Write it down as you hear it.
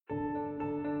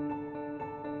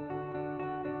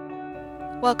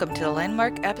Welcome to the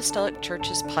Landmark Apostolic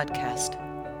Church's podcast.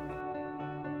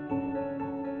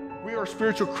 We are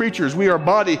spiritual creatures. We are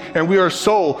body and we are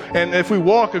soul. And if we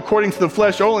walk according to the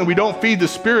flesh only, we don't feed the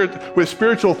spirit with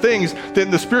spiritual things, then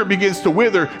the spirit begins to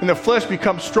wither and the flesh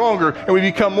becomes stronger and we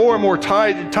become more and more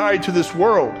tied to this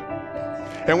world.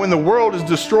 And when the world is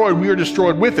destroyed, we are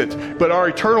destroyed with it. But our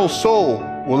eternal soul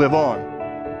will live on.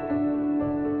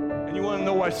 And you want to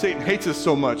know why Satan hates us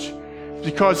so much?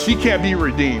 Because he can't be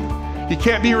redeemed. He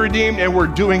can't be redeemed, and we're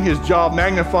doing his job,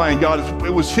 magnifying God. It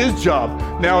was his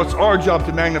job. Now it's our job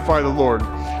to magnify the Lord.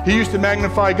 He used to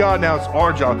magnify God. Now it's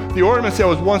our job. The ornaments that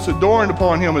was once adorned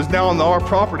upon him is now on our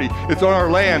property. It's on our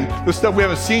land. The stuff we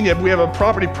haven't seen yet, but we have a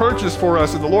property purchased for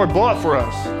us that the Lord bought for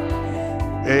us.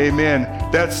 Amen.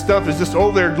 That stuff is just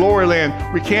over there, glory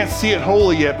land. We can't see it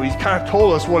wholly yet, but he's kind of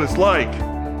told us what it's like.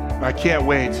 I can't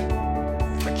wait.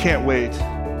 I can't wait.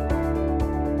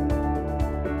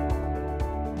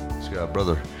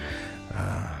 Brother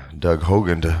Doug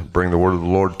Hogan to bring the word of the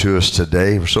Lord to us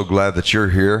today. We're so glad that you're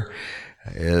here.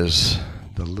 Is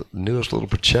the newest little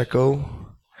Pacheco?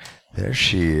 There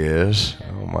she is.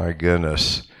 Oh my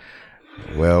goodness.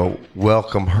 Well,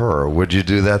 welcome her. Would you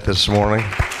do that this morning?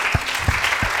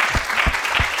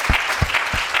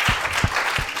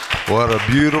 What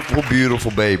a beautiful,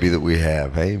 beautiful baby that we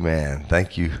have. Amen.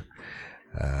 Thank you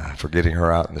for getting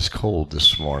her out in this cold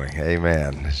this morning.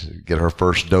 Amen. Get her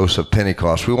first dose of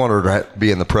Pentecost. We want her to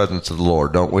be in the presence of the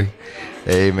Lord, don't we?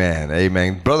 Amen.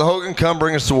 Amen. Brother Hogan, come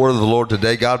bring us the word of the Lord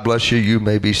today. God bless you. You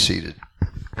may be seated.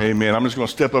 Amen. I'm just going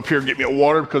to step up here and get me a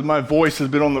water because my voice has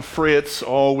been on the fritz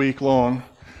all week long.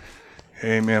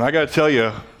 Amen. I got to tell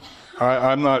you,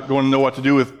 I'm not going to know what to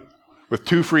do with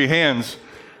two free hands.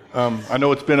 I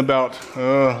know it's been about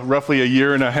roughly a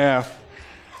year and a half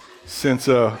since...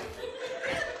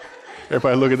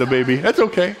 Everybody look at the baby. That's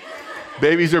okay.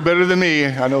 Babies are better than me.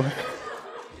 I know.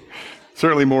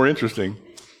 Certainly more interesting.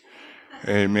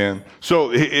 Amen. So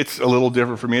it's a little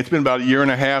different for me. It's been about a year and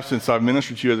a half since I've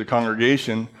ministered to you as a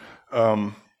congregation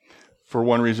for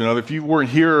one reason or another. If you weren't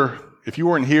here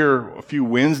a few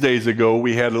Wednesdays ago,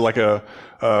 we had like a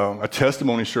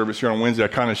testimony service here on Wednesday. I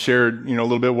kind of shared, a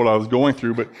little bit what I was going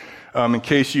through, but in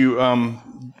case you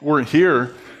weren't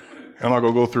here, and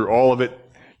I'll go through all of it.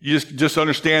 You just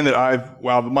understand that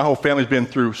my whole family's been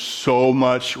through so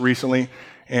much recently.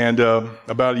 And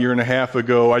about a year and a half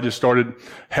ago, I just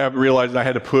realized I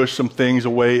had to push some things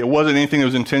away. It wasn't anything that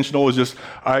was intentional. It was just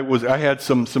I had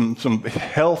some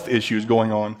health issues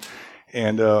going on,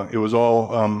 and it was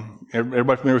all.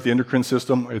 Everybody familiar with the endocrine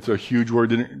system? It's a huge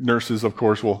word. Nurses, of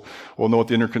course, will know what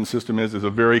the endocrine system is. It's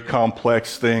a very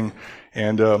complex thing.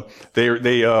 And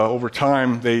they over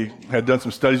time, they had done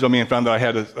some studies on me and found that I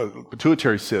had a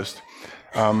pituitary cyst.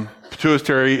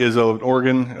 Pituitary is an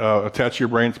organ attached to your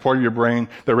brain. It's part of your brain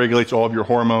that regulates all of your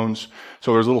hormones.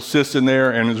 So there's a little cyst in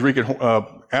there, and it was wreaking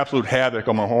absolute havoc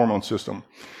on my hormone system.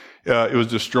 It was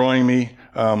destroying me.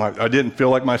 I didn't feel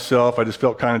like myself. I just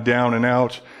felt kind of down and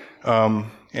out.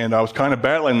 And I was kind of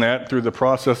battling that through the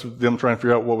process of them trying to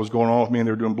figure out what was going on with me. And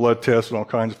they were doing blood tests and all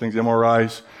kinds of things,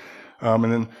 MRIs. And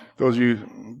then those of you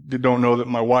that don't know that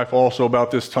my wife also about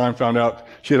this time found out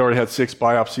she had already had 6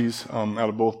 biopsies out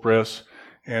of both breasts,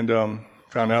 and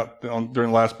found out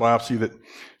during the last biopsy that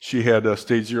she had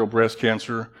stage 0 breast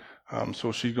cancer.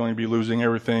 So she's going to be losing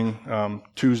everything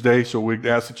Tuesday. So we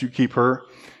ask that you keep her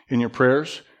in your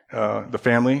prayers, the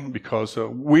family, because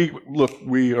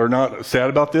we are not sad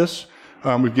about this.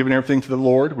 We've given everything to the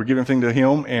Lord. We're giving everything to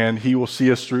Him, and He will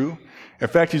see us through. In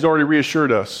fact, He's already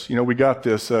reassured us. We got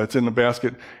this. It's in the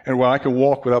basket. And while I can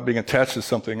walk without being attached to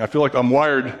something, I feel like I'm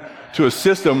wired to a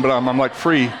system, but I'm like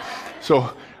free.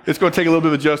 So it's going to take a little bit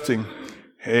of adjusting.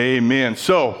 Amen.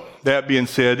 So that being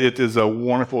said, it is a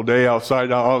wonderful day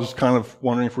outside. I was kind of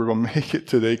wondering if we were going to make it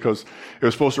today because it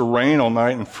was supposed to rain all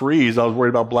night and freeze. I was worried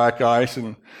about black ice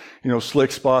and,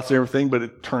 slick spots and everything, but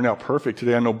it turned out perfect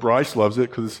today. I know Bryce loves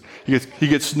it because he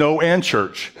gets snow and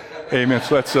church. Amen.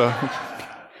 So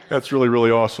that's really, really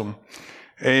awesome.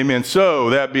 Amen. So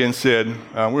that being said,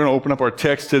 we're going to open up our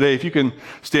text today. If you can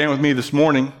stand with me this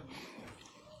morning.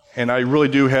 And I really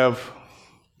do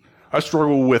I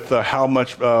struggle with how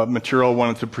much material I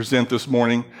wanted to present this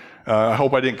morning. I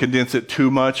hope I didn't condense it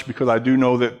too much because I do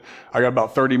know that I got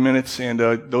about 30 minutes. And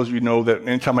those of you know that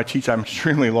anytime I teach, I'm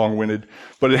extremely long-winded.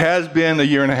 But it has been a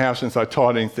year and a half since I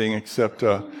taught anything except,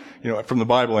 from the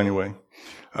Bible anyway.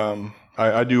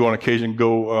 I do on occasion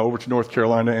go over to North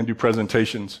Carolina and do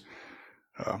presentations.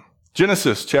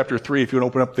 Genesis chapter 3, if you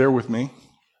want to open up there with me.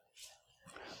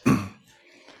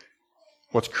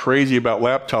 What's crazy about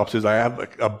laptops is I have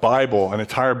a Bible, an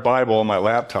entire Bible on my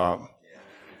laptop.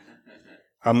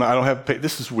 I don't have,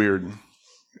 this is weird.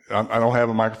 I don't have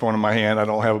a microphone in my hand. I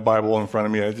don't have a Bible in front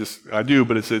of me. I do,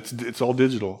 but it's all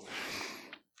digital.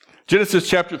 Genesis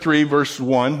chapter 3, verse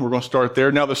 1. We're going to start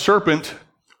there. Now the serpent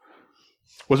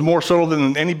was more subtle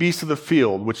than any beast of the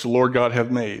field, which the Lord God hath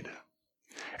made.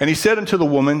 And he said unto the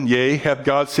woman, Yea, hath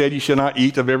God said, Ye shall not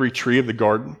eat of every tree of the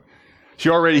garden?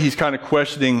 He's kind of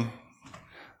questioning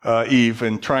Eve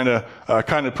and trying to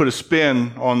kind of put a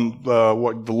spin on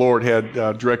what the Lord had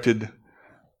directed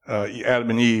Adam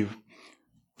and Eve.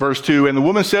 Verse 2, And the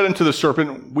woman said unto the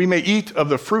serpent, We may eat of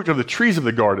the fruit of the trees of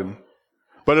the garden,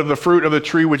 but of the fruit of the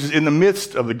tree which is in the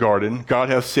midst of the garden, God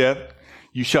hath said,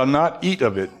 You shall not eat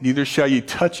of it, neither shall ye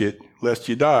touch it, lest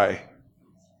ye die.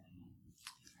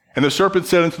 And the serpent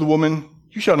said unto the woman,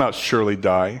 You shall not surely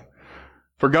die.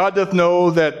 For God doth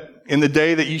know that in the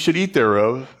day that ye should eat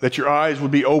thereof, that your eyes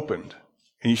would be opened,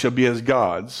 and ye shall be as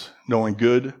gods, knowing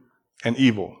good and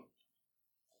evil.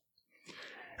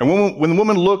 And when the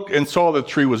woman looked and saw that the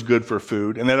tree was good for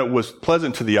food, and that it was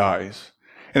pleasant to the eyes,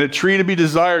 and a tree to be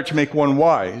desired to make one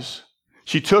wise,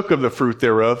 she took of the fruit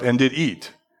thereof, and did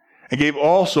eat, and gave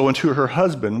also unto her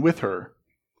husband with her,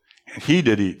 and he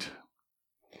did eat.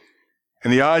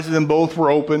 And the eyes of them both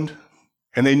were opened,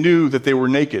 and they knew that they were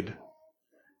naked.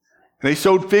 And they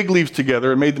sewed fig leaves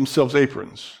together and made themselves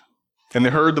aprons. And they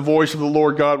heard the voice of the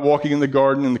Lord God walking in the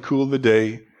garden in the cool of the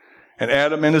day. And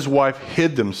Adam and his wife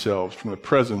hid themselves from the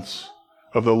presence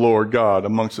of the Lord God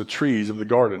amongst the trees of the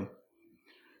garden.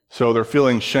 So they're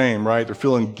feeling shame, right? They're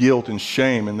feeling guilt and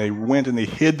shame. And they went and they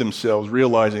hid themselves,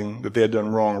 realizing that they had done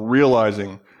wrong,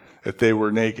 realizing that they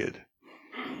were naked.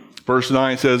 Verse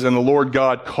 9 says, And the Lord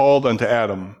God called unto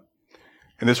Adam.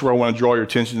 And this is where I want to draw your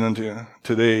attention unto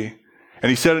today. And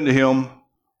he said unto him,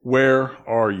 Where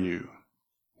are you?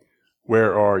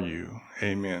 Where are you?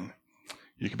 Amen.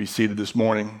 You can be seated this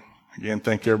morning. Again,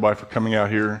 thank everybody for coming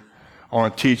out here. I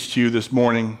want to teach to you this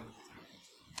morning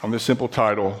on this simple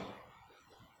title,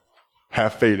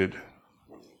 Have Faded.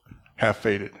 Have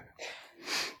Faded.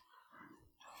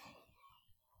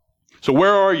 So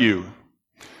where are you?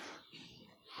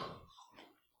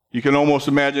 You can almost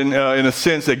imagine in a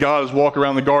sense that God is walking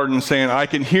around the garden saying, I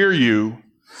can hear you,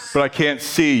 but I can't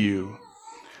see you.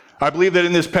 I believe that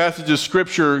in this passage of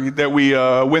Scripture that we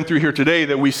went through here today,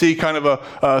 that we see kind of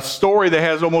a story that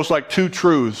has almost like two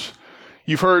truths.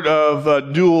 You've heard of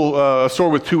a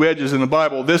sword with two edges in the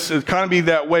Bible. This is kind of be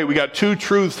that way. We got two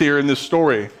truths here in this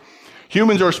story.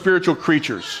 Humans are spiritual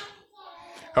creatures.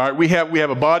 All right, we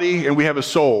have a body and we have a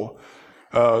soul.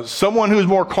 Someone who's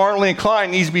more carnally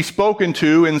inclined needs to be spoken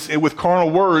to and with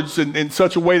carnal words in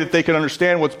such a way that they can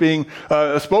understand what's being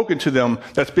spoken to them,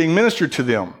 that's being ministered to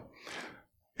them.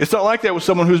 It's not like that with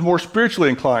someone who's more spiritually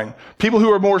inclined. People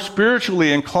who are more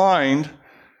spiritually inclined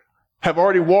have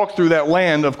already walked through that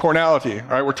land of carnality. All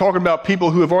right, we're talking about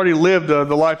people who have already lived the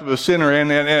life of a sinner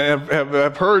and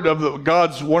have heard of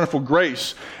God's wonderful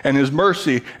grace and His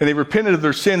mercy, and they've repented of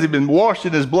their sins. They've been washed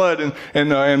in His blood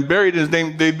and buried in His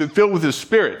name. They've been filled with His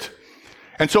Spirit.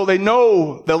 And so they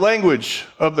know the language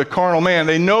of the carnal man.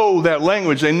 They know that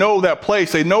language. They know that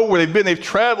place. They know where they've been. They've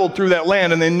traveled through that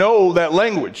land, and they know that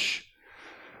language.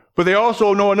 But they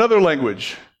also know another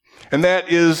language, and that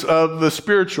is of the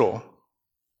spiritual.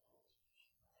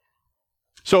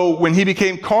 So when he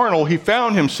became carnal, he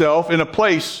found himself in a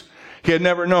place he had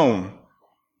never known.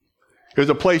 It was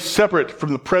a place separate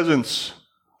from the presence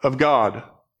of God.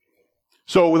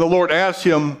 So when the Lord asked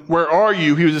him, Where are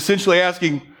you? He was essentially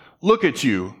asking, Look at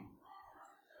you.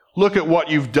 Look at what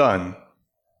you've done.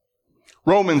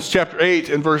 Romans chapter 8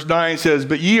 and verse 9 says,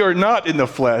 But ye are not in the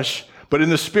flesh, but in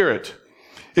the Spirit.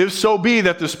 If so be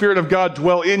that the Spirit of God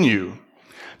dwell in you.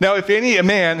 Now, if any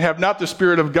man have not the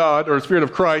Spirit of God or the Spirit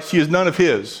of Christ, he is none of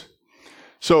his.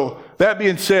 So, that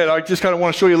being said, I just kind of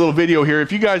want to show you a little video here.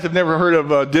 If you guys have never heard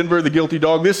of Denver the Guilty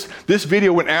Dog, this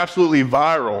video went absolutely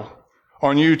viral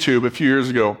on YouTube a few years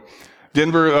ago.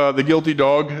 Denver the Guilty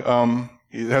Dog,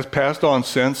 he has passed on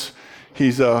since.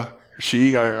 He's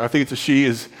she, I think it's a she,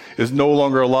 is no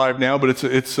longer alive now, but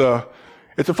it's a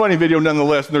funny video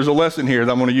nonetheless, and there's a lesson here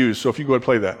that I'm going to use. So if you go ahead and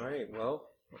play that. All right, well,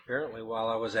 apparently while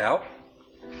I was out,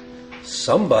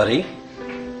 somebody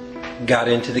got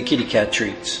into the kitty cat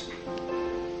treats.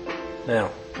 Now,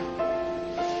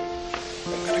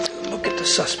 I'm going to look at the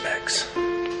suspects.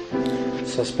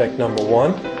 Suspect number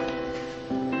 1.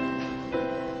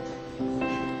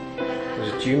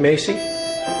 Is it you, Macy?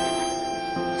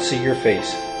 See your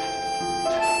face.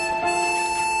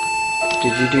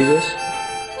 Did you do this?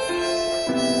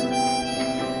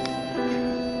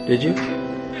 Did you?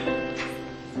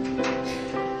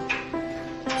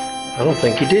 I don't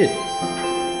think you did.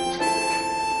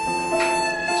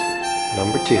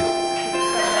 Number 2.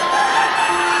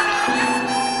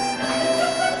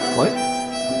 What?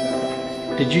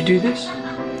 Did you do this?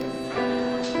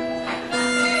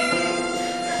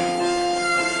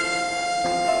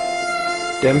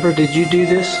 Denver, did you do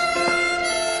this?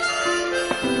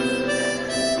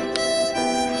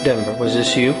 Denver, was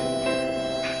this you?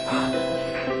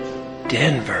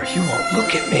 Denver, you won't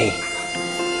look at me.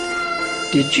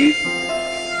 Did you?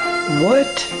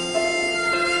 What?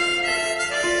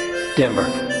 Denver,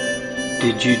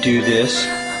 did you do this?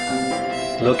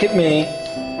 Look at me.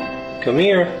 Come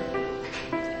here.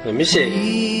 Let me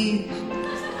see.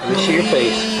 Let me see your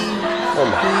face. Oh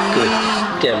my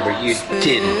goodness, Denver, you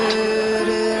didn't.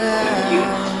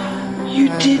 You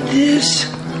did this?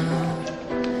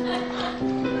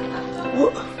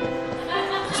 What?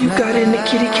 You got into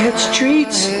kitty cat's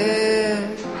treats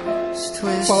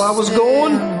while I was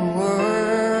gone?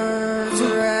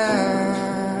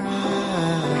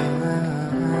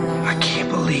 I can't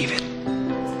believe it.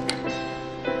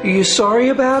 Are you sorry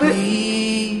about it?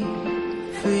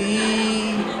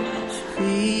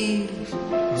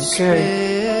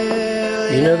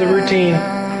 Okay. You know the routine.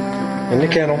 In the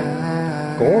kennel.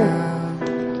 Go on.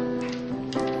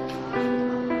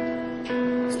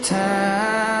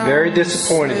 Very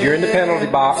disappointed. You're in the penalty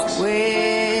box. You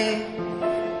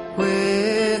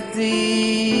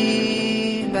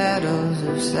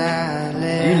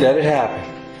let it happen.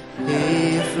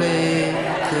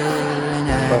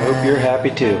 I hope you're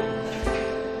happy too.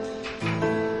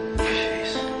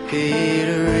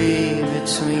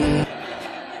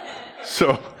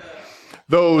 So,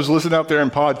 those listening out there in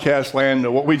podcast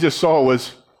land, what we just saw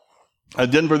was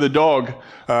Denver the dog.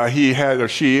 She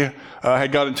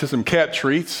had got into some cat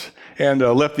treats and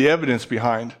left the evidence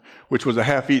behind, which was a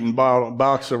half-eaten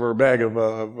box of her bag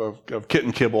of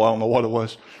kitten kibble. I don't know what it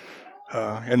was.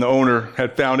 And the owner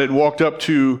had found it and walked up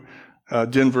to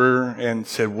Denver and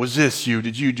said, "Was this you?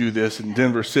 Did you do this?" And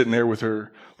Denver sitting there with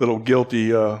her little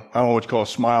guilty, I don't know what you call a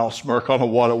smile, smirk, I don't know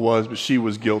what it was, but she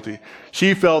was guilty.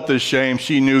 She felt the shame.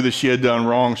 She knew that she had done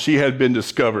wrong. She had been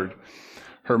discovered.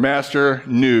 Her master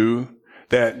knew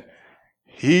that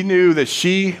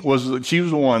she was the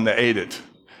one that ate it.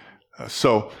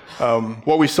 So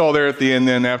what we saw there at the end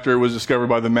then, after it was discovered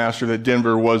by the master that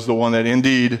Denver was the one that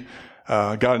indeed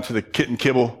got into the kitten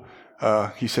kibble,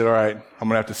 he said, "All right, I'm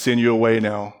going to have to send you away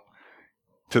now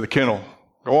to the kennel.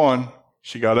 Go on."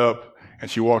 She got up and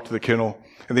she walked to the kennel.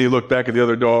 And then he looked back at the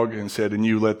other dog and said, "And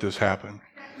you let this happen."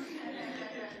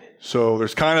 So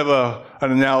there's kind of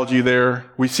an analogy there.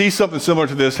 We see something similar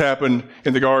to this happen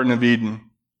in the Garden of Eden.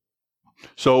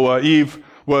 So Eve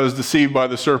was deceived by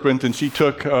the serpent, and she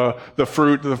took the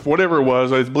fruit, whatever it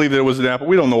was. I believe that it was an apple.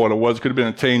 We don't know what it was. It could have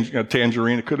been a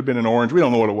tangerine. It could have been an orange. We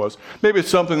don't know what it was. Maybe it's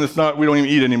something we don't even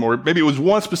eat anymore. Maybe it was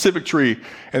one specific tree,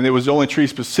 and it was the only tree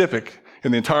specific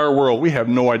in the entire world. We have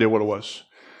no idea what it was.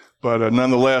 But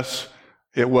nonetheless,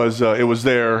 it was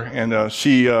there, and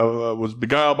she was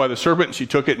beguiled by the serpent, and she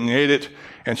took it and ate it,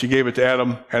 and she gave it to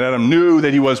Adam, and Adam knew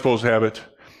that he was supposed to have it,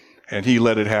 and he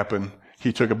let it happen.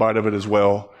 He took a bite of it as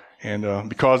well, and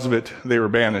because of it, they were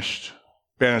banished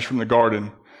from the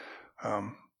garden.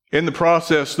 In the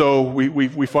process, though,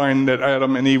 we find that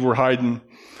Adam and Eve were hiding,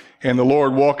 and the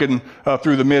Lord, walking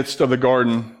through the midst of the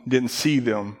garden, didn't see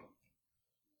them.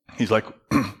 He's like,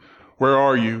 "Where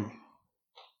are you?"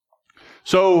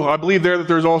 So I believe there that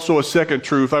there's also a second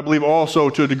truth. I believe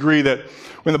also to a degree that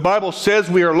when the Bible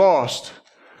says we are lost,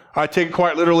 I take it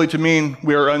quite literally to mean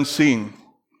we are unseen.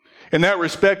 In that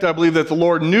respect, I believe that the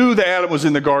Lord knew that Adam was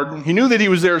in the garden. He knew that he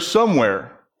was there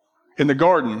somewhere in the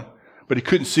garden, but he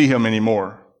couldn't see him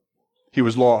anymore. He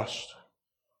was lost.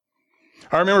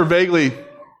 I remember vaguely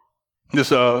this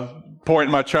point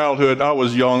in my childhood. I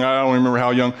was young. I don't remember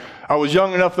how young. I was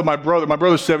young enough that my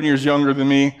brother's 7 years younger than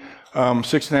me.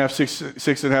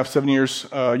 6.5, 7 years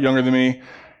younger than me.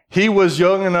 He was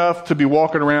young enough to be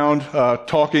walking around,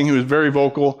 talking. He was very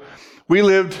vocal. We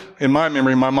lived, in my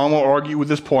memory, my mom will argue with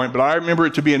this point, but I remember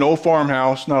it to be an old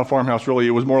farmhouse, not a farmhouse really,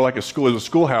 it was more like a school. It was a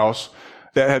schoolhouse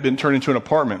that had been turned into an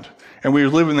apartment. And we were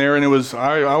living there, and it was,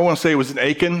 I want to say it was in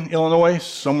Aiken, Illinois,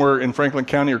 somewhere in Franklin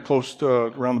County or close to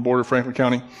around the border of Franklin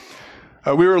County.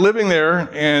 We were living there,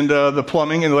 and the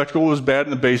plumbing and electrical was bad in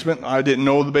the basement. I didn't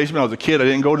know the basement. I was a kid. I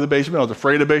didn't go to the basement. I was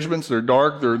afraid of basements. They're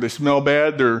dark. They smell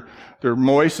bad. They're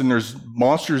moist, and there's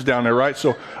monsters down there, right?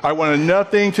 So I wanted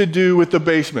nothing to do with the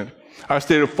basement. I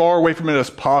stayed as far away from it as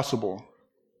possible.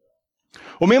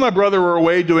 Well, me and my brother were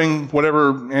away doing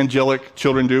whatever angelic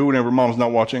children do whenever mom's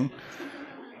not watching.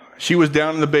 She was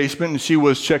down in the basement, and she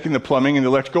was checking the plumbing and the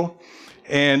electrical.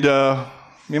 And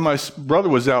me and my brother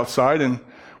was outside, and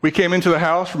we came into the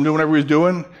house from doing whatever we was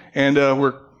doing, and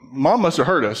Mom must have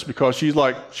heard us because she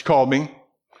called me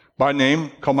by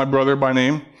name, called my brother by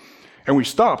name, And we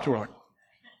stopped. We're like,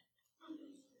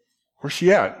 where's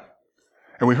she at?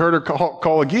 And we heard her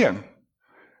call again.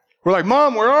 We're like,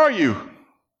 Mom, where are you?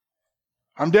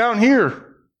 I'm down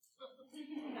here.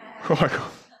 We're like,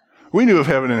 we knew of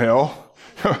heaven and hell.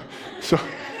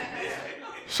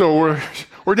 So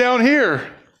we're down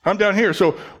here. I'm down here.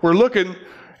 So we're looking,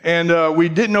 and we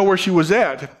didn't know where she was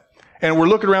at. And we're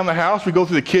looking around the house. We go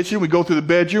through the kitchen. We go through the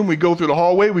bedroom. We go through the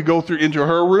hallway. We go through into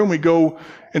her room. We go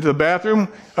into the bathroom.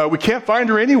 We can't find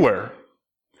her anywhere.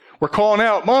 We're calling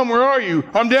out, Mom, where are you?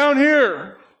 I'm down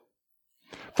here.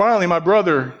 Finally, my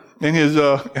brother, in his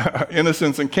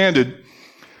innocence and candid,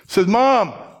 says,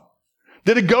 Mom,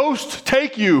 did a ghost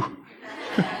take you?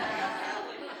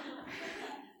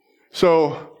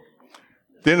 So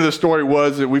the end of the story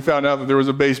was that we found out that there was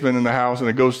a basement in the house and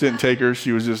a ghost didn't take her.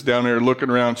 She was just down there looking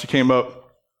around. She came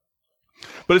up.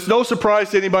 But it's no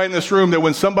surprise to anybody in this room that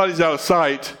when somebody's out of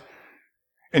sight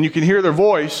and you can hear their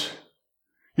voice,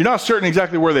 you're not certain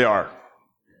exactly where they are.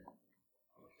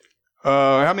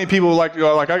 How many people I don't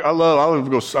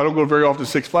go very often to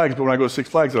Six Flags, but when I go to Six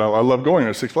Flags, I love going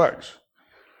to Six Flags.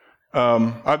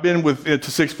 I've been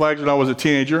to Six Flags when I was a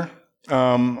teenager.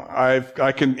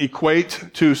 I can equate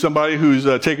to somebody who's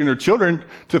taking their children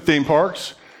to theme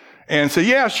parks and say,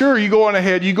 yeah, sure, you go on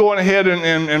ahead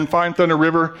and find Thunder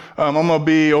River. I'm going to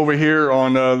be over here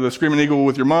on the Screaming Eagle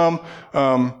with your mom.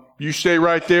 You stay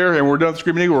right there, and we're done with the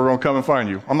Screaming Eagle, we're going to come and find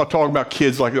you. I'm not talking about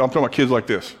kids I'm talking about kids like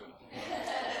this.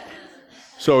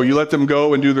 So you let them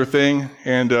go and do their thing,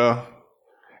 and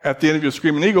at the end of your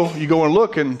Screaming Eagle, you go and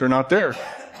look, and they're not there.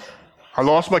 I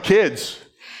lost my kids.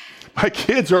 My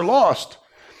kids are lost.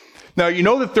 Now, you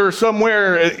know that they're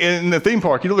somewhere in the theme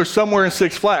park. You know they're somewhere in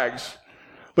Six Flags,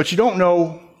 but you don't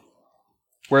know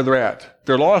where they're at.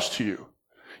 They're lost to you.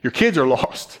 Your kids are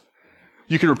lost.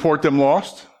 You can report them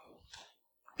lost.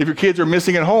 If your kids are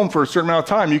missing at home for a certain amount of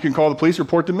time, you can call the police and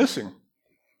report them missing.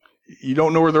 You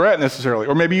don't know where they're at necessarily.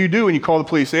 Or maybe you do and you call the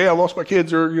police, say, hey, I lost my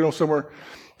kids, or somewhere,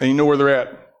 and you know where they're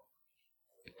at.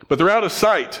 But they're out of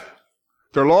sight.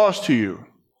 They're lost to you.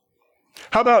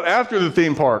 How about after the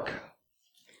theme park?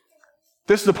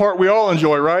 This is the part we all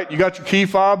enjoy, right? You got your key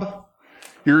fob,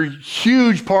 your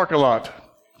huge parking lot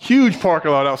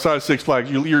outside of Six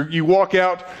Flags. You walk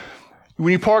out.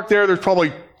 When you park there, there's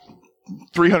probably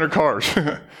 300 cars.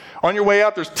 On your way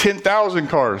out, there's 10,000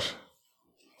 cars.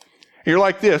 And you're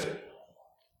like this,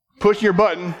 pushing your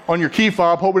button on your key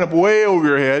fob, holding up way over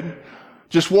your head,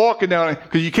 just walking down,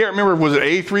 because you can't remember, was it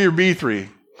A3 or B3?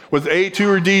 Was it A2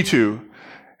 or D2?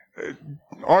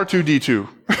 R2D2.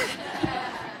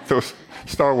 Those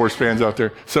Star Wars fans out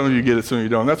there. Some of you get it, some of you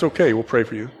don't. That's okay. We'll pray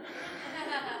for you.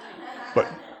 But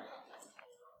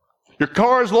your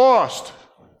car is lost.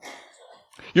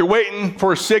 You're waiting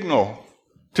for a signal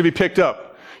to be picked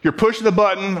up. You're pushing the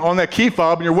button on that key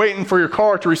fob and you're waiting for your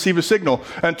car to receive a signal.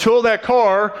 Until that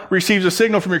car receives a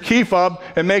signal from your key fob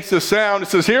and makes a sound, it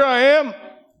says, here I am.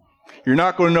 You're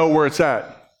not going to know where it's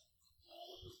at.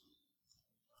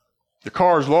 The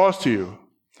car is lost to you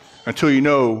until you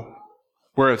know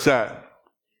where it's at.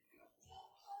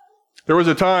 There was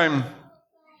a time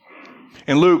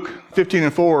in Luke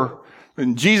 15:4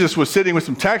 when Jesus was sitting with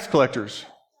some tax collectors,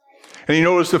 and he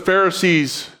noticed the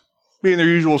Pharisees being their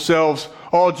usual selves,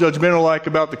 all judgmental like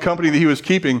about the company that he was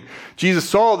keeping. Jesus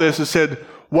saw this and said,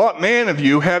 what man of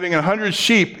you, having 100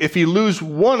 sheep, if he lose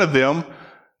one of them,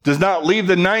 does not leave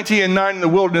the 99 in the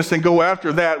wilderness and go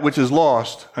after that which is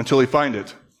lost until he find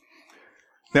it?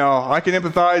 Now, I can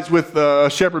empathize with a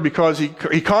shepherd because he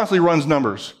constantly runs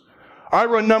numbers. I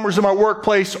run numbers in my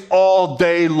workplace all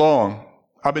day long.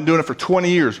 I've been doing it for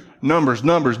 20 years. Numbers.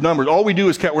 All we do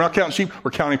is count. We're not counting sheep,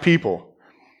 we're counting people.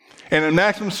 And in a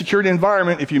maximum security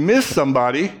environment, if you miss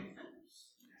somebody,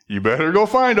 you better go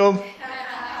find them.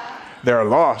 They're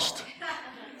lost.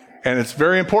 And it's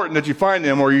very important that you find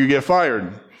them or you get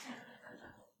fired.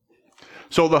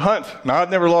 So the hunt, now I've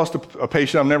never lost a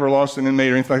patient, I've never lost an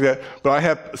inmate or anything like that, but I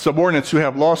have subordinates who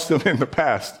have lost them in the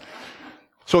past.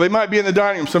 So they might be in the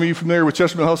dining room. Some of you familiar with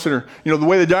Chesterfield Health Center, the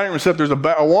way the dining room is set up, there's a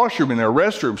washroom in there, a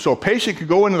restroom. So a patient could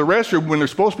go into the restroom when they're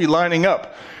supposed to be lining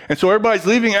up. And so everybody's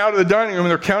leaving out of the dining room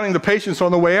and they're counting the patients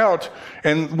on the way out.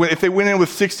 And if they went in with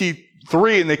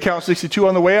 63 and they count 62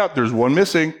 on the way out, there's one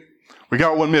missing. We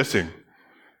got one missing.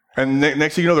 And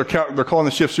next thing you know, they're calling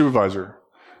the shift supervisor.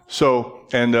 So,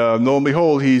 and lo and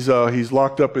behold, he's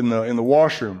locked up in the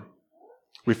washroom.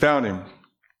 We found him.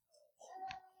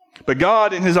 But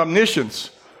God, in his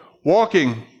omniscience,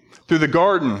 walking through the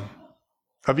Garden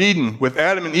of Eden with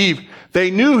Adam and Eve, they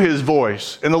knew his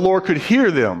voice, and the Lord could hear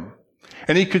them,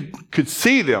 and he could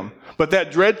see them. But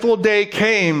that dreadful day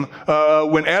came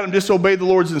when Adam disobeyed the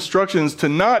Lord's instructions to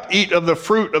not eat of the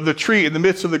fruit of the tree in the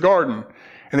midst of the garden.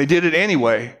 And they did it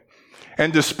anyway.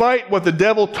 And despite what the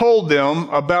devil told them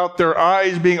about their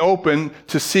eyes being open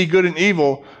to see good and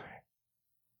evil,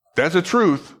 that's the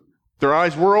truth. Their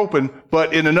eyes were open,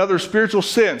 but in another spiritual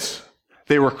sense,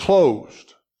 they were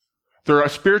closed. Their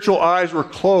spiritual eyes were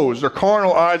closed. Their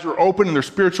carnal eyes were open and their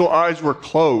spiritual eyes were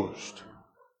closed.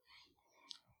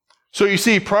 So you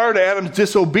see, prior to Adam's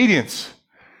disobedience,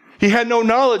 he had no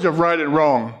knowledge of right and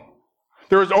wrong.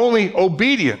 There was only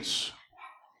obedience.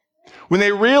 When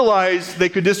they realized they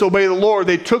could disobey the Lord,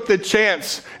 they took the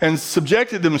chance and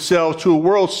subjected themselves to a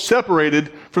world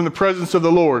separated from the presence of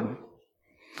the Lord.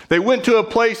 They went to a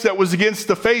place that was against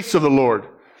the face of the Lord.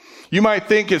 You might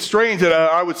think it's strange that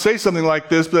I would say something like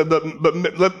this, but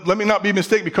let me not be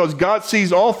mistaken, because God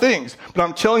sees all things. But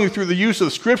I'm telling you through the use of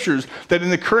the scriptures that in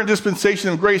the current dispensation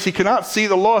of grace, he cannot see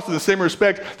the lost in the same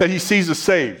respect that he sees the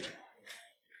saved.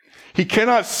 He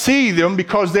cannot see them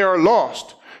because they are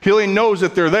lost. He only knows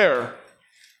that they're there.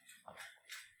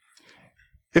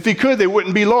 If he could, they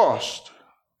wouldn't be lost.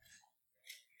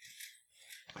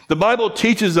 The Bible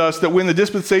teaches us that when the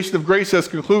dispensation of grace has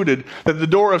concluded, that the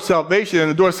door of salvation, and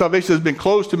the door of salvation has been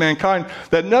closed to mankind,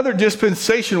 that another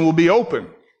dispensation will be open.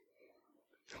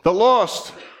 The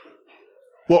lost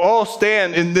will all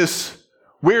stand in this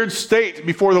weird state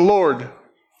before the Lord.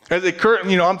 As they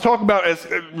I'm talking about as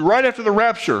right after the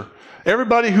rapture.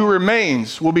 Everybody who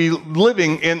remains will be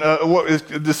living in what is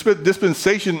a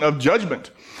dispensation of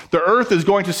judgment. The earth is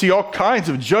going to see all kinds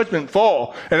of judgment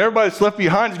fall, and everybody that's left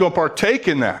behind is going to partake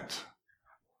in that.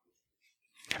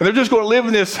 And they're just going to live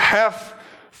in this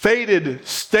half-faded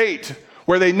state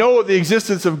where they know the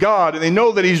existence of God, and they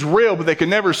know that he's real, but they can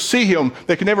never see him.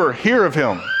 They can never hear of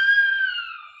him.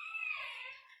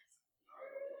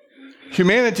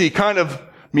 Humanity kind of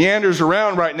meanders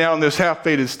around right now in this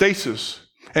half-faded stasis.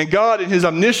 And God, in his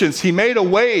omniscience, he made a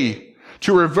way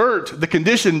to revert the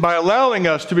condition by allowing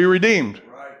us to be redeemed.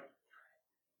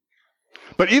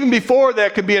 But even before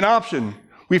that could be an option,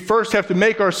 we first have to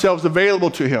make ourselves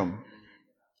available to him.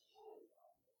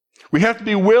 We have to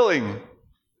be willing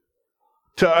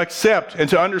to accept and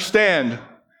to understand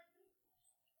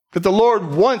that the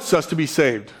Lord wants us to be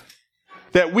saved,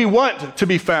 that we want to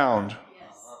be found.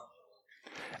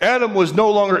 Adam was no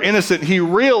longer innocent. He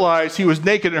realized he was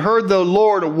naked and heard the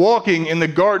Lord walking in the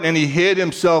garden, and he hid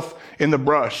himself in the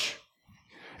brush.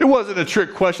 It wasn't a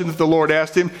trick question that the Lord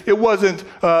asked him. It wasn't,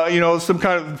 some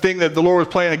kind of thing that the Lord was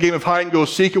playing a game of hide and go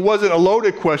seek. It wasn't a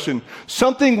loaded question.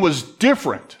 Something was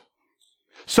different.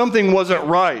 Something wasn't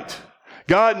right.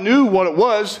 God knew what it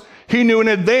was. He knew in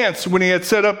advance when he had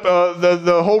set up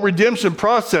the whole redemption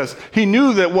process. He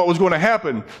knew that what was going to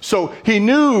happen. So he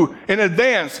knew in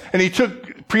advance, and he took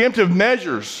preemptive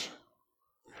measures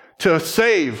to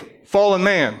save fallen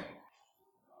man.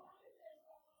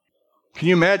 Can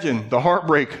you imagine the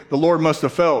heartbreak the Lord must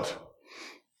have felt?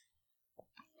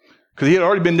 Because he had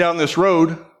already been down this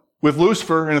road with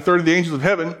Lucifer and a third of the angels of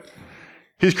heaven.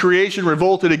 His creation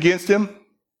revolted against him.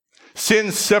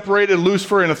 Sin separated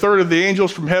Lucifer and a third of the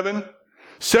angels from heaven,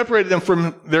 separated them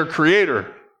from their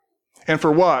Creator. And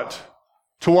for what?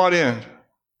 To what end?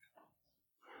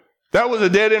 That was a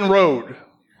dead-end road.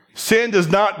 Sin does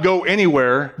not go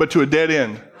anywhere but to a dead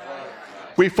end.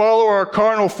 We follow our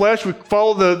carnal flesh. We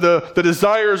follow the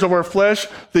desires of our flesh,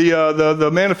 the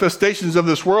manifestations of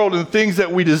this world and the things that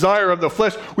we desire of the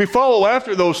flesh. We follow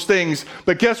after those things.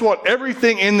 But guess what?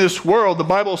 Everything in this world, the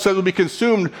Bible says, will be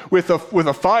consumed with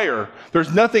a fire.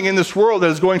 There's nothing in this world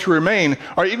that is going to remain.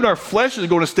 Or even our flesh is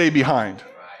going to stay behind.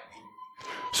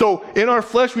 So in our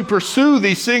flesh, we pursue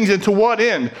these things, and to what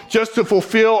end? Just to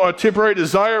fulfill a temporary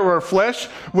desire of our flesh,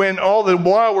 when all the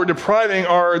while we're depriving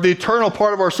the eternal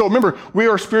part of our soul. Remember, we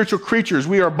are spiritual creatures.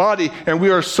 We are body and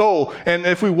we are soul. And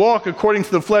if we walk according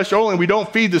to the flesh only, we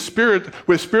don't feed the spirit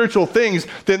with spiritual things,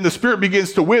 then the spirit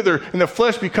begins to wither and the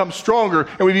flesh becomes stronger,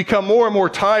 and we become more and more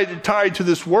tied to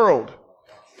this world.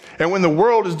 And when the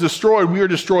world is destroyed, we are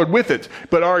destroyed with it.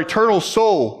 But our eternal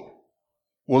soul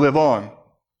will live on.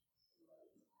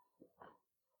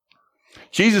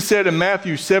 Jesus said in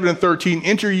Matthew 7:13,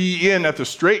 "Enter ye in at the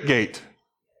strait gate.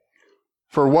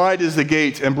 For wide is the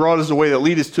gate, and broad is the way that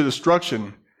leadeth to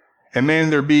destruction, and many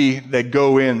there be that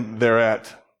go in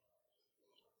thereat."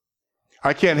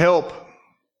 I can't help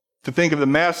to think of the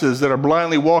masses that are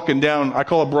blindly walking down, I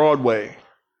call it Broadway.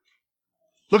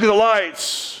 Look at the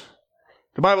lights.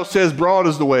 The Bible says broad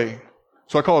is the way,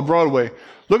 so I call it Broadway.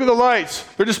 Look at the lights.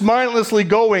 They're just mindlessly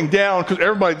going down because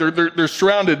everybody, they're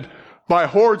surrounded by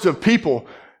hordes of people.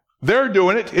 They're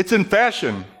doing it. It's in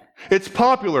fashion. It's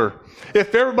popular.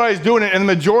 If everybody's doing it and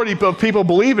the majority of people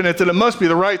believe in it, then it must be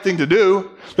the right thing to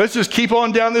do. Let's just keep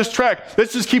on down this track.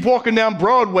 Let's just keep walking down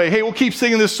Broadway. Hey, we'll keep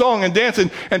singing this song and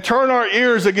dancing and turn our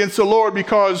ears against the Lord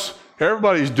because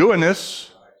everybody's doing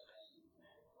this.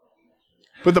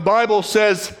 But the Bible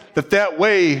says that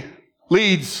way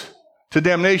leads to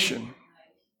damnation.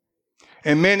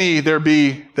 And many there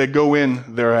be that go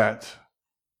in thereat.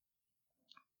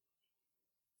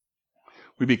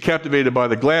 We be captivated by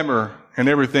the glamour and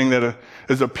everything that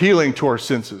is appealing to our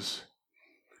senses.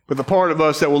 But the part of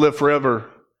us that will live forever,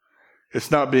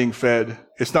 it's not being fed.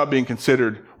 It's not being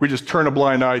considered. We just turn a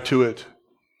blind eye to it.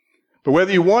 But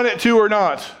whether you want it to or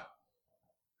not,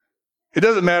 it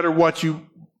doesn't matter what you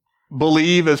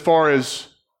believe as far as,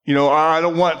 I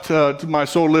don't want my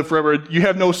soul to live forever. You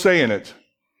have no say in it.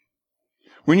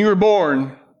 When you were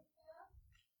born,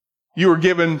 you were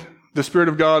given the Spirit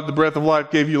of God, the breath of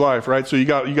life gave you life, right? So you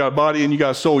got a body and you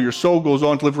got a soul. Your soul goes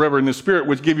on to live forever, and the Spirit,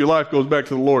 which gave you life, goes back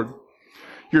to the Lord.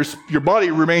 Your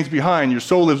body remains behind. Your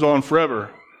soul lives on forever.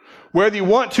 Whether you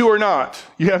want to or not,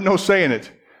 you have no say in it.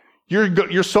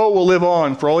 Your soul will live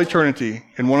on for all eternity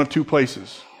in one of two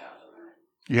places.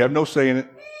 You have no say in it.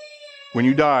 When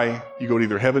you die, you go to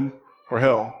either heaven or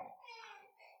hell.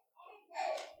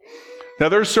 Now,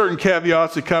 there's certain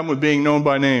caveats that come with being known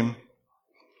by name.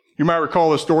 You might recall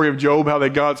the story of Job, how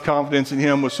that God's confidence in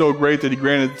him was so great that he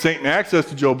granted Satan access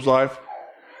to Job's life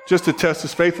just to test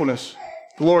his faithfulness.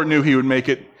 The Lord knew he would make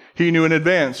it. He knew in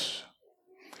advance.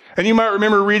 And you might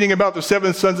remember reading about the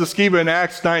 7 sons of Sceva in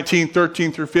Acts 19,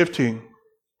 13 through 15.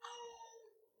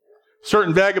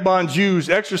 Certain vagabond Jews,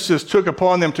 exorcists, took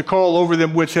upon them to call over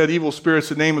them which had evil spirits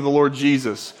the name of the Lord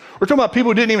Jesus. We're talking about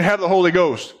people who didn't even have the Holy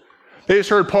Ghost. They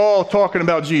just heard Paul talking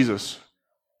about Jesus.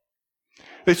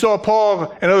 They saw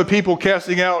Paul and other people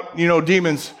casting out,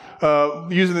 demons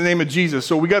using the name of Jesus.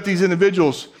 So we got these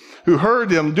individuals who heard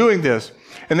them doing this.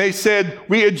 And they said,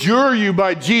 "We adjure you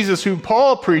by Jesus whom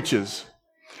Paul preaches."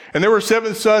 And there were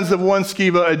 7 sons of one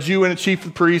Sceva, a Jew and a chief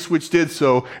of priests, which did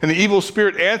so. And the evil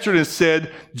spirit answered and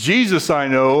said, "Jesus I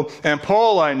know, and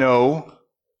Paul I know,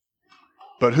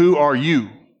 but who are you?"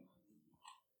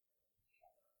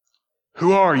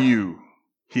 Who are you?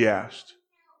 He asked.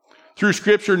 Through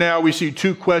Scripture now we see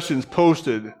 2 questions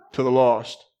posted to the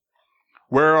lost.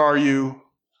 Where are you?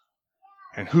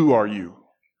 And who are you?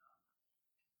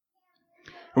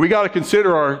 And we got to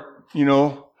consider our,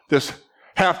 this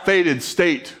half-faded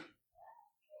state.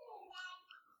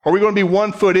 Are we going to be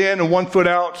 1 foot in and 1 foot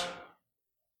out?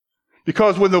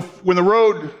 Because when the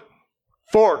road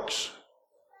forks,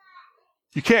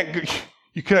 you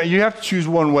have to choose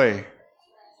one way.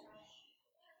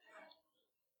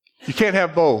 You can't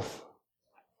have both.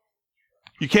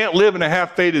 You can't live in a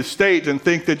half-faded state and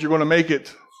think that you're going to make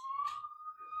it.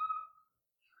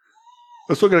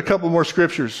 Let's look at a couple more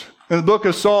scriptures. In the book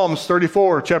of Psalms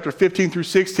 34, chapter 15 through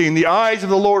 16, the eyes of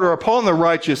the Lord are upon the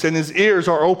righteous, and his ears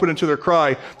are open unto their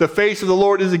cry. The face of the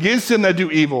Lord is against them that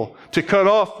do evil, to cut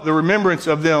off the remembrance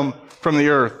of them from the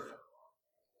earth.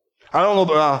 I don't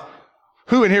know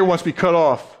who in here wants to be cut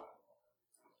off.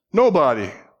 Nobody.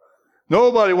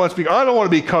 Nobody wants to be. I don't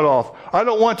want to be cut off. I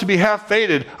don't want to be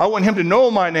half-faded. I want him to know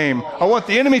my name. I want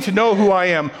the enemy to know who I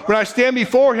am. When I stand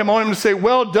before him, I want him to say,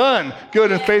 "Well done,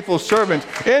 good and faithful servant.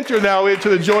 Enter thou into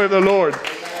the joy of the Lord."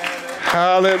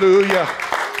 Hallelujah.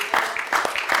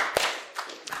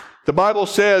 The Bible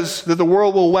says that the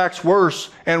world will wax worse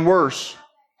and worse.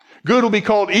 Good will be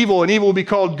called evil, and evil will be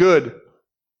called good.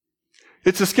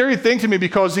 It's a scary thing to me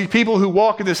because these people who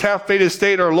walk in this half-faded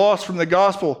state are lost from the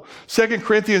gospel. 2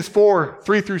 Corinthians 4,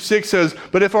 3 through 6 says,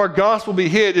 "But if our gospel be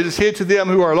hid, it is hid to them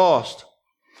who are lost,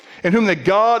 in whom the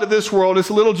God of this world," it's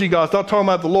the little g God, it's not talking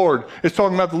about the Lord, it's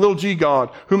talking about the little g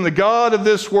God, "whom the God of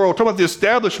this world," talking about the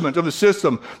establishment of the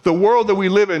system, the world that we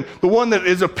live in, the one that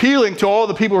is appealing to all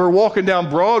the people who are walking down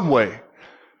Broadway,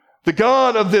 the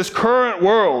God of this current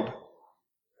world,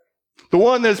 the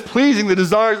one that is pleasing the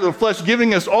desires of the flesh,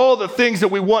 giving us all the things that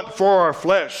we want for our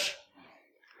flesh.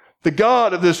 The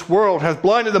God of this world hath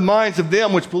blinded the minds of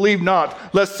them which believe not,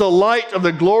 lest the light of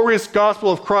the glorious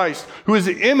gospel of Christ, who is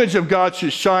the image of God,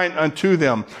 should shine unto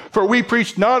them. For we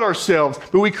preach not ourselves,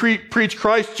 but we preach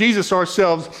Christ Jesus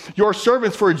ourselves, your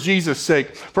servants for Jesus'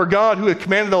 sake. For God, who hath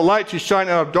commanded the light to shine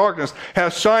out of darkness,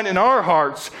 hath shined in our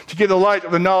hearts to give the light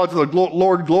of the knowledge of the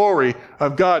Lord glory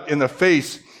of God in the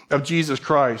face of Jesus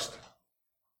Christ.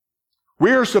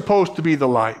 We are supposed to be the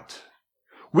light.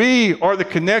 We are the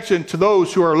connection to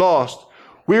those who are lost.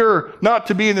 We're not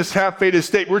to be in this half-faded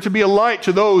state. We're to be a light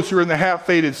to those who are in the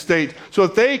half-faded state so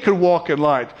that they could walk in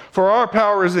light. For our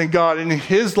power is in God, and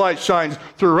his light shines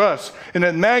through us, and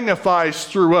it magnifies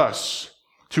through us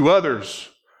to others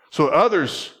so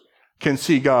others can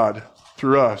see God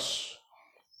through us.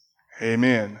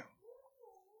 Amen.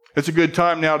 It's a good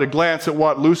time now to glance at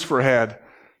what Lucifer had.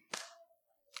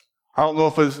 I don't know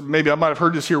if it's, maybe I might have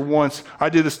heard this here once. I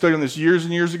did a study on this years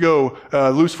and years ago,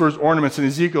 Lucifer's ornaments in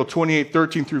Ezekiel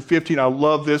 28:13 through 15. I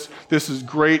love this. This is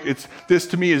great. This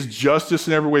to me is justice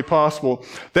in every way possible.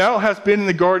 Thou hast been in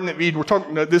the Garden of Eden. We're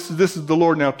talking, this is the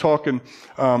Lord now talking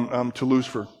to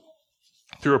Lucifer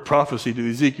through a prophecy to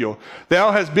Ezekiel.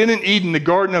 Thou hast been in Eden, the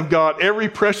garden of God. Every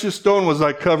precious stone was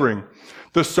thy covering.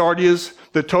 The sardius,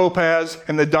 the topaz,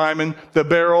 and the diamond, the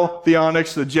beryl, the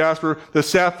onyx, the jasper, the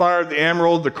sapphire, the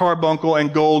emerald, the carbuncle,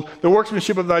 and gold. The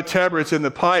workmanship of thy tabrets and the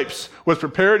pipes was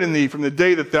prepared in thee from the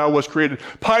day that thou wast created.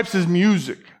 Pipes is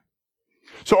music.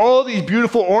 So all these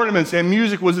beautiful ornaments and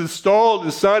music was installed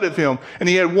inside of him, and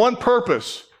he had one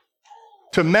purpose,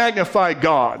 to magnify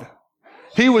God.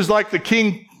 He was like the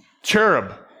king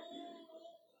cherub.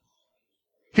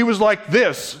 He was like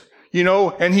this,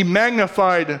 and he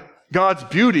magnified God's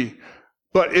beauty.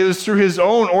 But it was through his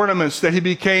own ornaments that he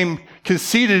became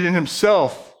conceited in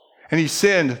himself, and he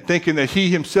sinned, thinking that he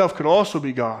himself could also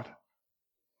be God.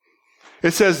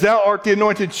 It says, Thou art the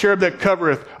anointed cherub that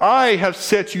covereth. I have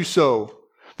set you so.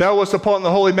 Thou wast upon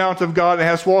the holy mount of God, and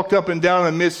hast walked up and down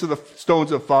in the midst of the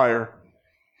stones of fire.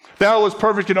 Thou wast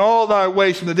perfect in all thy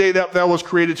ways from the day that thou wast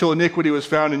created till iniquity was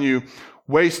found in you.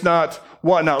 Waste not,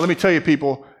 want not. Let me tell you,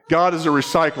 people, God is a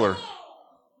recycler.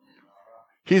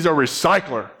 He's a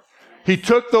recycler. He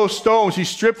took those stones, he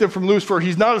stripped them from Lucifer.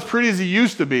 He's not as pretty as he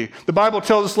used to be. The Bible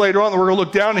tells us later on that we're going to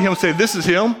look down at him and say, this is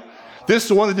him. This is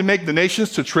the one that did make the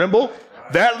nations to tremble.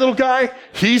 That little guy,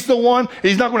 he's the one.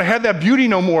 He's not going to have that beauty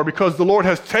no more because the Lord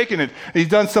has taken it and he's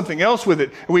done something else with it.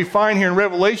 And we find here in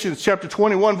Revelation chapter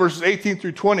 21, verses 18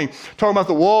 through 20, talking about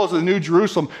the walls of the New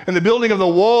Jerusalem. And the building of the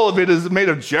wall of it is made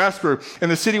of jasper.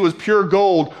 And the city was pure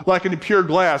gold, like in pure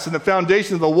glass. And the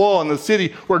foundation of the wall and the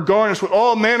city were garnished with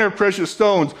all manner of precious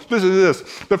stones. Listen to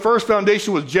this. The first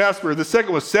foundation was jasper. The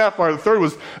second was sapphire. The third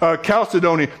was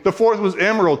chalcedony. The fourth was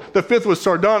emerald. The fifth was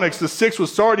sardonyx. The sixth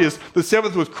was sardius. The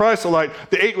seventh was chrysolite.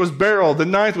 The eighth was beryl. The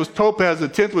ninth was topaz. The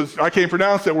 10th was, I can't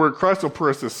pronounce that word,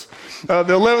 chrysoprasus. The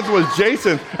 11th was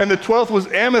jacinth. And the 12th was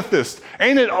amethyst.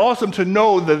 Ain't it awesome to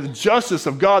know the justice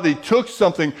of God? That he took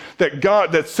something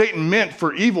that Satan meant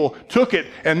for evil, took it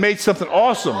and made something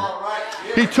awesome.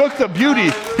 He took the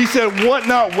beauty. He said, want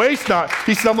not, waste not.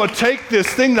 He said, I'm going to take this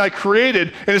thing that I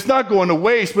created, and it's not going to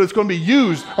waste, but it's going to be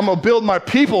used. I'm going to build my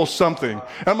people something.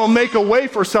 I'm going to make a way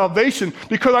for salvation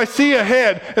because I see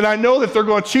ahead, and I know that they're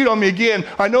going to cheat on me again.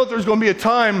 I know that there's going to be a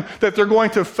time that they're going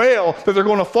to fail, that they're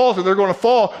going to falter, they're going to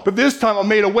fall. But this time I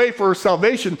made a way for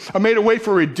salvation. I made a way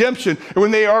for redemption. And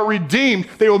when they are redeemed,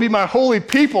 they will be my holy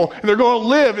people, and they're going to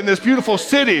live in this beautiful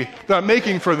city that I'm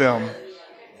making for them.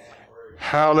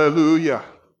 Hallelujah.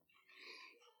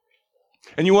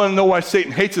 And you want to know why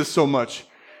Satan hates us so much?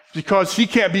 Because he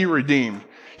can't be redeemed.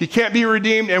 He can't be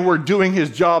redeemed, and we're doing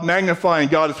his job, magnifying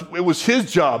God. It was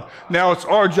his job. Now it's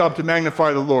our job to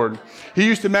magnify the Lord. He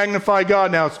used to magnify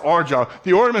God. Now it's our job.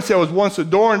 The ornaments that was once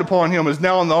adorned upon him is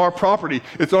now on our property.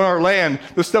 It's on our land.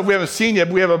 The stuff we haven't seen yet,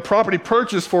 but we have a property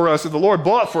purchased for us that the Lord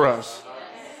bought for us.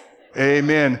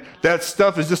 Amen. That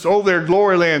stuff is just over there,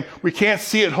 glory land. We can't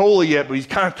see it wholly yet, but he's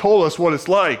kind of told us what it's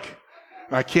like.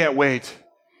 And I can't wait.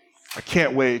 I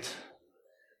can't wait.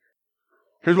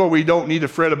 Here's what we don't need to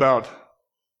fret about.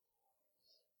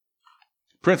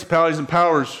 Principalities and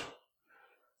powers.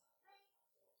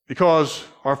 Because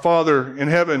our Father in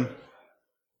heaven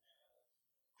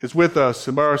is with us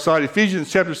and by our side. Ephesians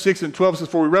chapter 6 and 12 says,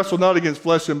 For we wrestle not against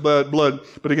flesh and blood,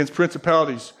 but against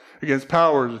principalities, against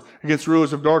powers, against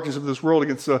rulers of darkness of this world,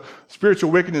 against spiritual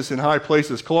wickedness in high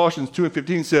places. Colossians 2 and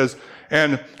 15 says,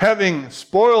 And having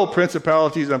spoiled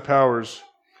principalities and powers,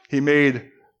 he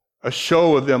made a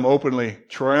show of them openly,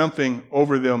 triumphing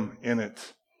over them in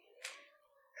it.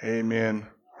 Amen.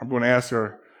 I'm going to ask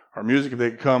our music if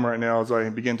they can come right now as I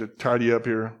begin to tidy up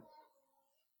here.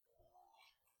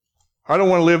 I don't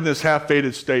want to live in this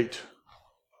half-faded state.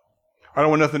 I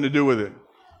don't want nothing to do with it.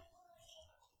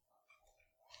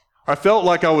 I felt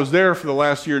like I was there for the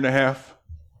last year and a half,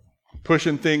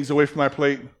 pushing things away from my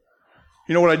plate.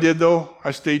 You know what I did, though?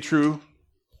 I stayed true.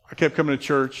 I kept coming to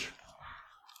church.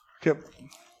 I kept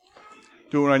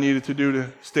doing what I needed to do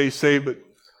to stay saved, but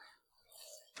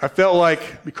I felt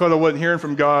like because I wasn't hearing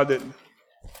from God that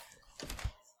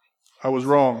I was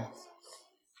wrong.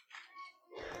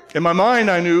 In my mind,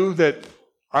 I knew that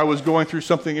I was going through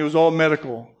something. It was all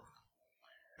medical.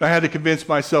 I had to convince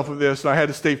myself of this, and I had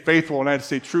to stay faithful, and I had to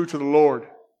stay true to the Lord.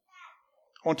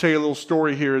 I want to tell you a little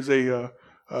story here as they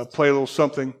play a little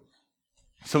something.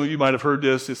 Some of you might have heard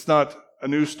this. It's not a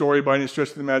news story by any stretch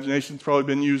of the imagination. It's probably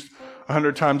been used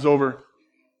 100 times over.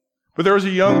 But there was a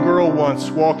young girl once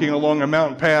walking along a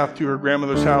mountain path to her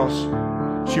grandmother's house.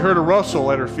 She heard a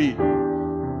rustle at her feet.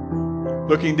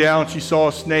 Looking down, she saw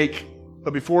a snake,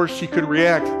 but before she could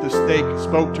react, the snake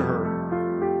spoke to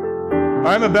her.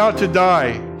 "I'm about to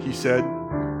die," he said.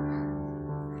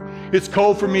 "It's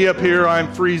cold for me up here. I'm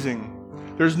freezing.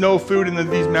 There's no food in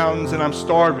these mountains, and I'm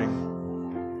starving.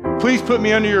 Please put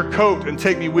me under your coat and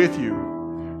take me with you."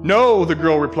 "No," the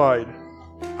girl replied.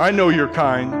 "I know your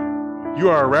kind. You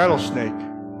are a rattlesnake.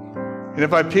 And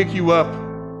if I pick you up,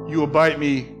 you will bite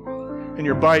me, and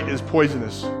your bite is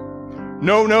poisonous."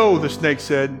 "No, no," the snake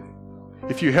said.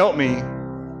 "If you help me,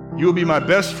 you will be my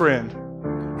best friend.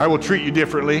 I will treat you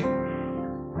differently."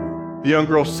 The young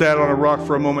girl sat on a rock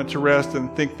for a moment to rest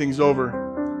and think things over.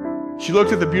 She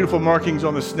looked at the beautiful markings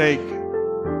on the snake.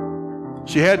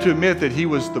 She had to admit that he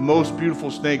was the most beautiful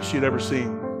snake she had ever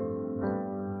seen.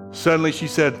 Suddenly she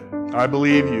said, "I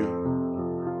believe you.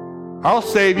 I'll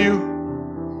save you.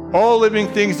 All living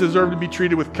things deserve to be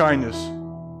treated with kindness."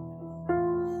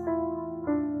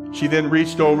 She then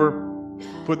reached over,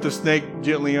 put the snake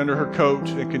gently under her coat,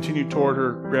 and continued toward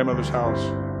her grandmother's house.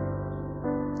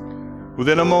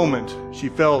 Within a moment, she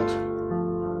felt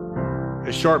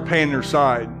a sharp pain in her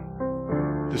side.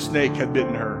 The snake had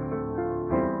bitten her.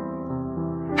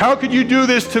 "How could you do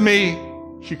this to me?"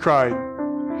 she cried.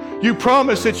 "You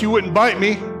promised that you wouldn't bite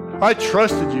me. I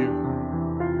trusted you."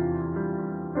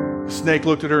 The snake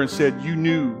looked at her and said, "You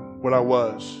knew what I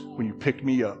was when you picked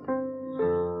me up."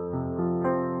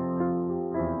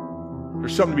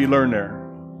 There's something to be learned there.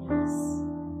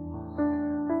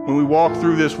 When we walk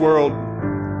through this world,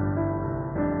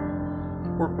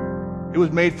 it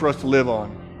was made for us to live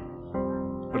on,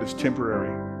 but it's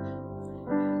temporary.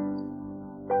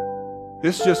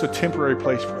 This is just a temporary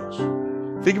place for us.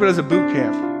 Think of it as a boot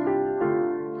camp,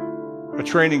 a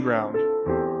training ground.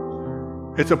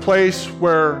 It's a place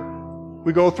where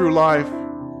we go through life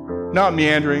not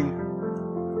meandering,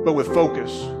 but with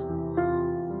focus,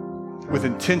 with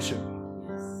intention,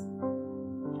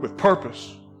 with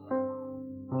purpose.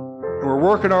 And we're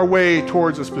working our way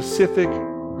towards a specific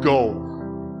goal.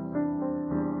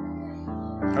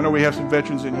 I know we have some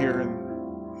veterans in here, and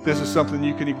this is something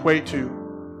you can equate to.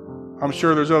 I'm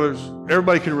sure there's others.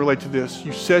 Everybody can relate to this.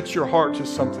 You set your heart to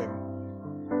something,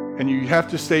 and you have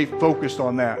to stay focused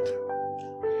on that.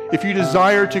 If you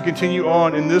desire to continue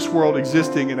on in this world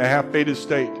existing in a half-faded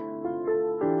state,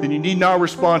 then you need not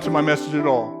respond to my message at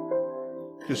all.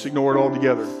 Just ignore it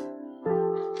altogether.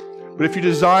 But if you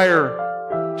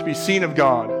desire to be seen of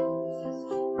God,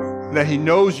 and that He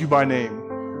knows you by name,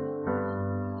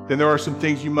 then there are some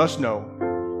things you must know.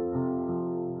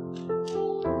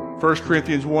 1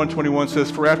 Corinthians 1:21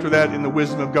 says, "For after that, in the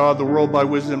wisdom of God, the world by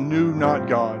wisdom knew not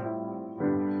God.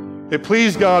 It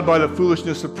pleased God by the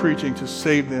foolishness of preaching to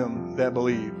save them that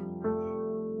believe."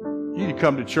 You need to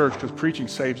come to church because preaching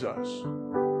saves us.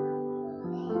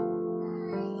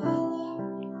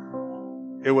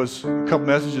 It was a couple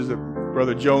messages that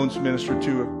Brother Jones ministered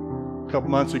to a couple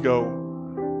months ago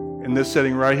in this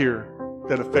setting right here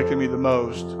that affected me the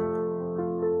most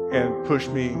and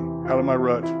pushed me out of my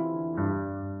rut.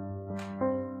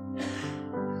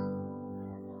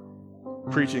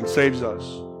 Preaching saves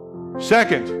us.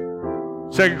 Second,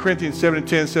 2 Corinthians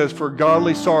 7:10 says, "For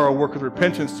godly sorrow worketh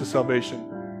repentance to salvation,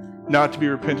 not to be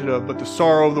repented of, but the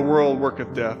sorrow of the world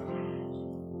worketh death."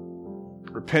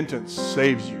 Repentance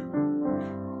saves you.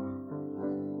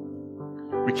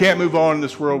 We can't move on in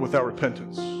this world without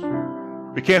repentance.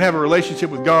 We can't have a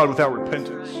relationship with God without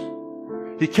repentance.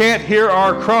 He can't hear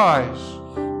our cries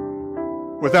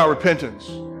without repentance.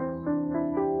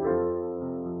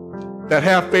 That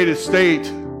half-faded state,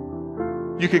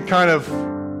 you can kind of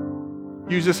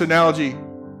use this analogy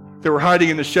that we're hiding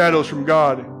in the shadows from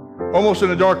God, almost in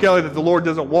a dark alley that the Lord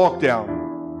doesn't walk down.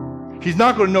 He's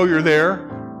not going to know you're there,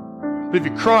 but if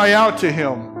you cry out to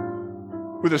Him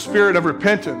with a spirit of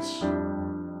repentance,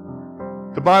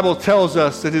 the Bible tells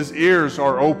us that His ears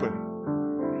are open.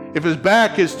 If His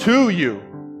back is to you,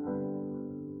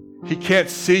 He can't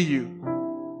see you,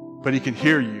 but He can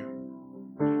hear you.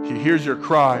 He hears your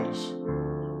cries.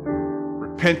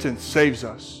 Repentance saves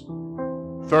us.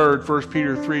 Third, 1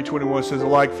 Peter 3:21 says, "A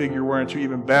like figure whereunto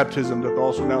even baptism doth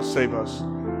also now save us.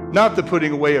 Not the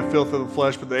putting away of filth of the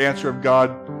flesh, but the answer of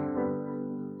God,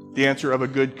 the answer of a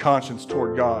good conscience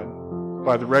toward God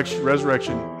by the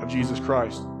resurrection of Jesus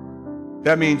Christ."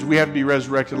 That means we have to be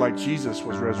resurrected like Jesus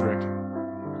was resurrected.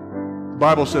 The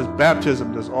Bible says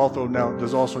baptism does also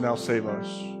now save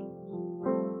us.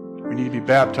 We need to be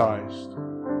baptized.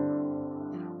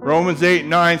 Romans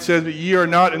 8:9 says that ye are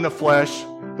not in the flesh,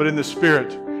 but in the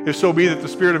Spirit, if so be that the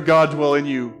Spirit of God dwell in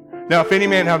you. Now, if any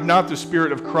man have not the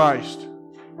Spirit of Christ,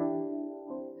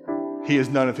 he is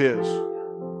none of his.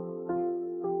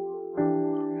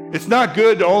 It's not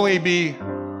good to only be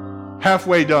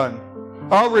halfway done.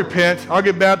 I'll repent, I'll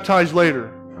get baptized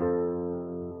later.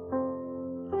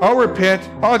 I'll repent,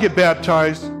 I'll get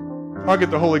baptized, I'll get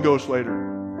the Holy Ghost later.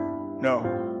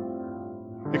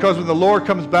 No. Because when the Lord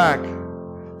comes back,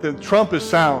 the trump is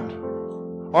sound.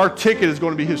 Our ticket is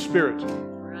going to be His Spirit.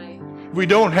 Right. If we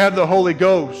don't have the Holy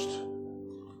Ghost,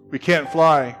 we can't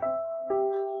fly.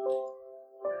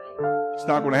 It's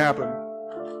not going to happen.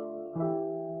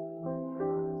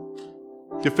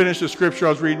 To finish the scripture I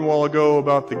was reading a while ago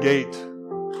about the gate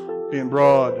being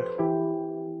broad,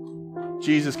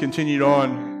 Jesus continued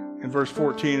on in verse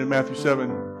 14 in Matthew 7.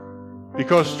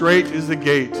 Because strait is the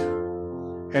gate,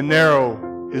 and narrow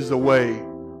is the way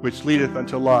which leadeth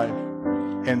unto life,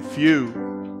 and few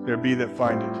there be that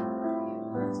find it.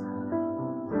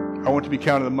 I want to be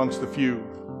counted amongst the few.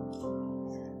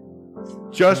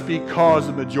 Just because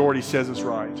the majority says it's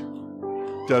right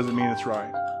doesn't mean it's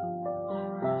right.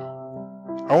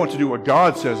 I want to do what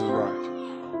God says is right.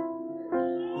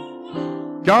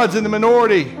 God's in the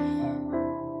minority,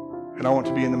 and I want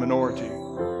to be in the minority.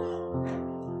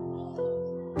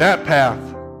 That path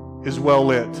is well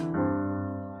lit.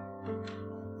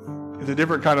 It's a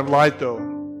different kind of light, though.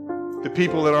 The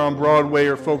people that are on Broadway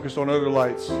are focused on other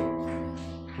lights.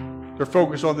 They're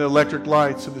focused on the electric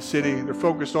lights of the city. They're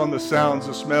focused on the sounds,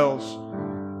 the smells.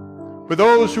 But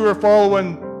those who are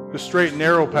following the straight and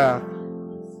narrow path,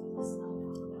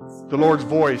 the Lord's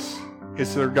voice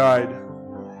is their guide.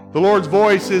 The Lord's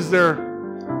voice is their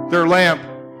lamp.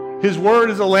 His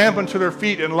word is a lamp unto their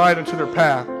feet and light unto their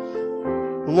path.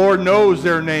 The Lord knows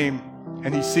their name,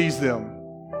 and He sees them.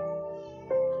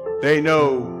 They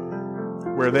know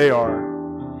where they are.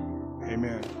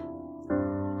 Amen.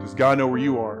 Does God know where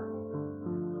you are?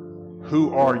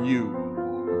 Who are you?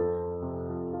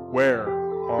 Where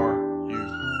are you?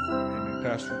 Amen,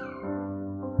 Pastor.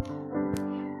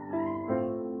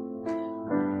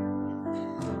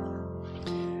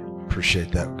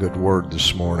 Appreciate that good word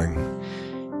this morning.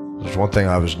 There's one thing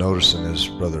I was noticing as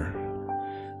Brother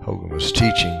Hogan was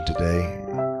teaching today.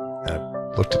 I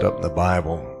looked it up in the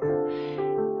Bible.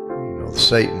 You know,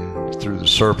 Satan, through the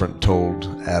serpent, told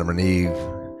Adam and Eve,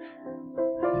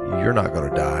 you're not going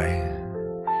to die.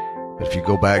 But if you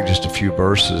go back just a few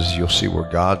verses, you'll see where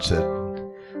God said,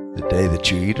 the day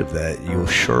that you eat of that, you'll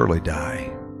surely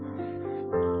die.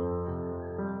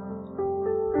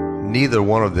 Neither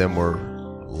one of them were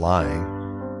lying.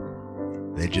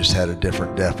 They just had a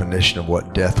different definition of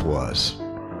what death was.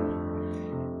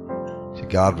 See,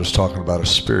 God was talking about a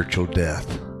spiritual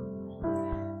death.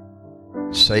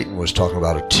 Satan was talking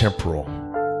about a temporal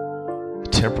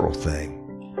thing.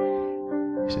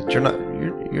 He said, you're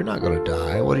not going to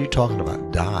die. What are you talking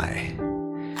about? Die.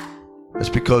 That's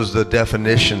because the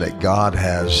definition that God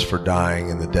has for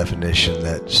dying and the definition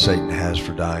that Satan has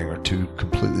for dying are two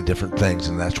completely different things.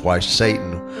 And that's why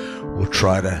Satan will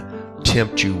try to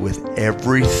tempt you with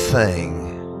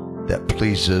everything that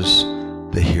pleases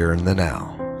the here and the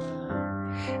now.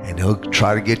 And he'll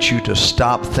try to get you to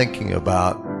stop thinking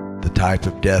about the type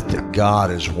of death that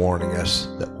God is warning us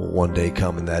that will one day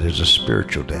come, and that is a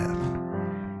spiritual death.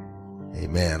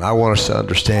 Amen. I want us to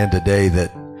understand today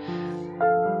that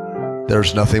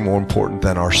there's nothing more important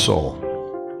than our soul.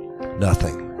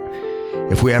 Nothing.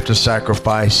 If we have to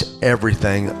sacrifice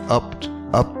everything up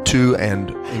to and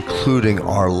including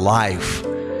our life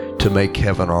to make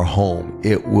heaven our home,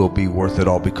 it will be worth it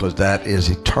all, because that is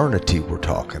eternity we're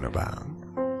talking about.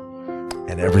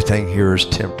 And everything here is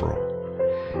temporal.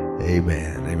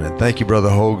 Amen. Amen. Thank you, Brother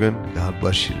Hogan. God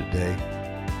bless you today.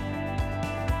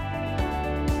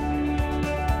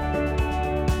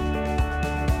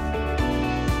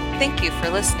 Thank you for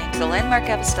listening to the Landmark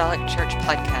Apostolic Church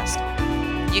podcast.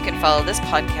 You can follow this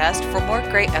podcast for more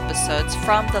great episodes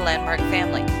from the Landmark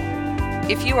family.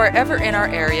 If you are ever in our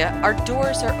area, our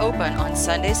doors are open on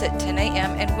Sundays at 10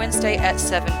 a.m. and Wednesday at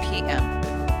 7 p.m.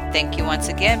 Thank you once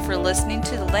again for listening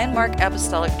to the Landmark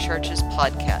Apostolic Church's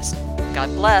podcast. God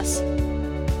bless.